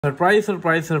Surprise,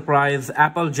 surprise, surprise.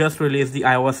 Apple just released the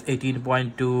iOS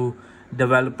 18.2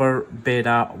 developer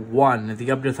beta 1. The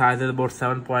update size is about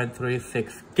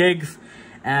 7.36 gigs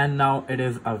and now it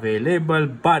is available.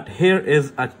 But here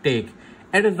is a take.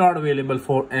 It is not available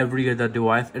for every other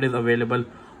device. It is available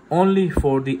only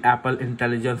for the Apple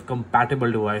Intelligence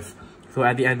compatible device. So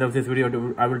at the end of this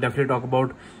video, I will definitely talk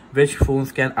about which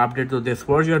phones can update to this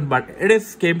version. But it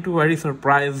is came to very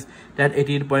surprise that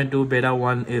 18.2 beta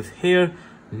 1 is here.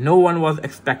 No one was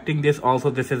expecting this. Also,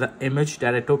 this is an image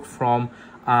that I took from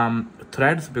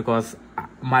Threads, because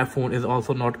my phone is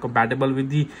also not compatible with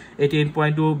the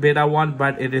 18.2 beta 1,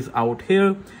 but it is out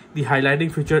here. The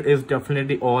highlighting feature is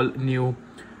definitely all new.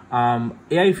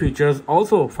 AI features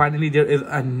also, finally there is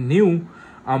a new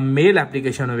mail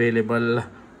application available.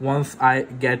 Once I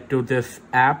get to this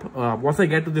app, once I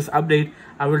get to this update,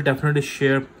 I will definitely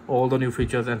share all the new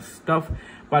features and stuff.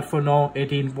 But for now,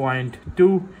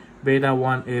 18.2 beta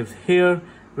 1 is here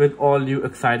with all new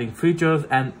exciting features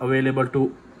and available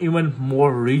to even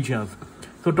more regions.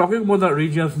 So talking about the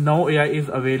regions, now AI is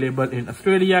available in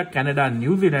Australia, Canada,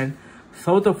 New Zealand,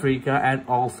 South Africa, and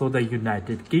also the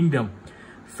United Kingdom.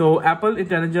 So Apple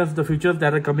Intelligence, the features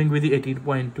that are coming with the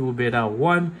 18.2 beta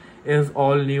 1 is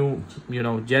all new,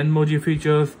 Genmoji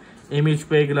features, image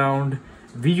playground,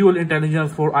 visual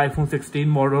intelligence for iPhone 16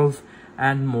 models,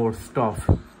 and more stuff.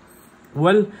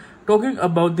 Well, talking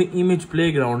about the image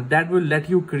playground, that will let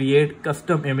you create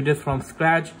custom images from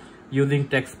scratch using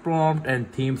text prompt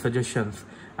and theme suggestions.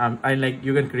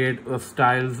 You can create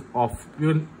styles of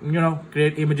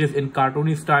create images in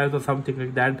cartoony styles or something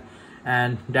like that,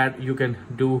 and that you can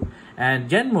do. And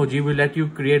Genmoji will let you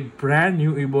create brand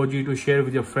new emoji to share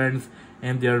with your friends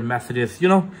and their messages.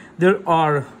 There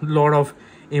are a lot of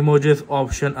emojis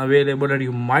option available, and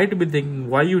you might be thinking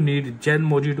why you need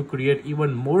Genmoji to create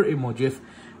even more emojis.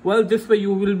 Well, this way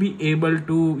you will be able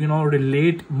to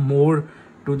relate more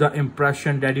to the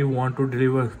impression that you want to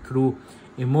deliver through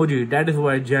emoji. That is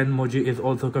why Genmoji is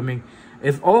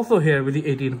also here with the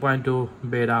 18.2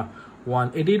 beta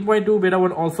 1. 18.2 beta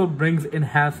 1 also brings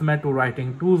enhancement to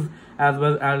writing tools as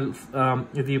well as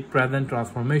the present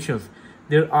transformations.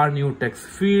 There are new text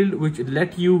field which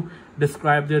let you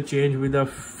describe their change with a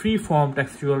free-form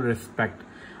textual respect.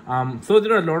 So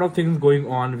there are a lot of things going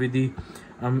on with the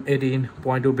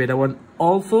 18.2 beta 1.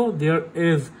 Also, there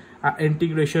is an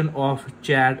integration of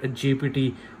Chat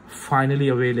GPT finally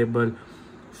available.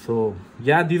 So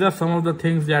yeah, these are some of the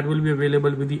things that will be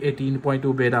available with the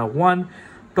 18.2 beta 1.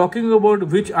 Talking about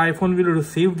which iPhone will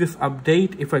receive this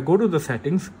update, if I go to the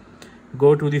settings,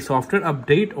 go to the software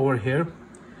update over here,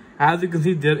 as you can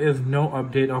see there is no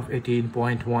update of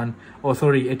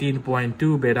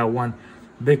 18.2 beta 1,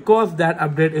 because that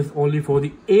update is only for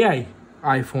the AI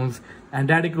iPhones, and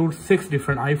that includes 6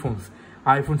 different iPhones: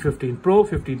 iPhone 15 Pro,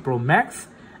 15 Pro Max,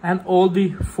 and all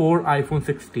the 4 iPhone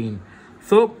 16.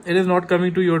 So it is not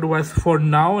coming to your device for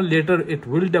now. Later it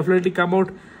will definitely come out.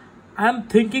 I'm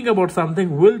thinking about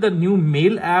something. Will the new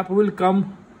mail app will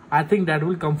come? I think that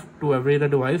will come to every other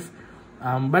device,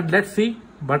 but let's see.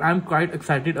 But I'm quite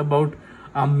excited about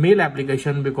mail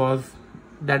application, because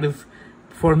that is,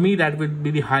 for me, that will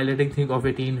be the highlighting thing of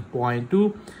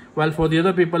 18.2. Well, for the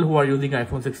other people who are using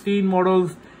iPhone 16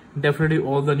 models, definitely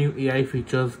all the new AI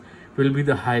features will be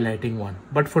the highlighting one.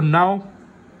 But for now,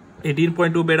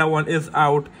 18.2 beta 1 is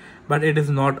out, but it is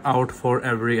not out for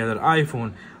every other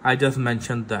iPhone. I just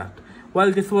mentioned that.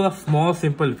 Well, this was a small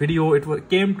simple video. It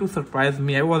came to surprise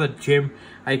me. I was at gym.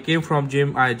 I came from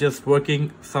gym. I just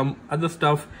working some other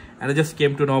stuff, and I just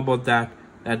came to know about that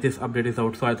this update is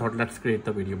out. So I thought, let's create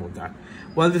the video about that.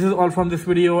 Well, this is all from this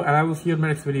video, and I will see you in my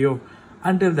next video.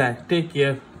 Until then, take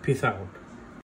care. Peace out.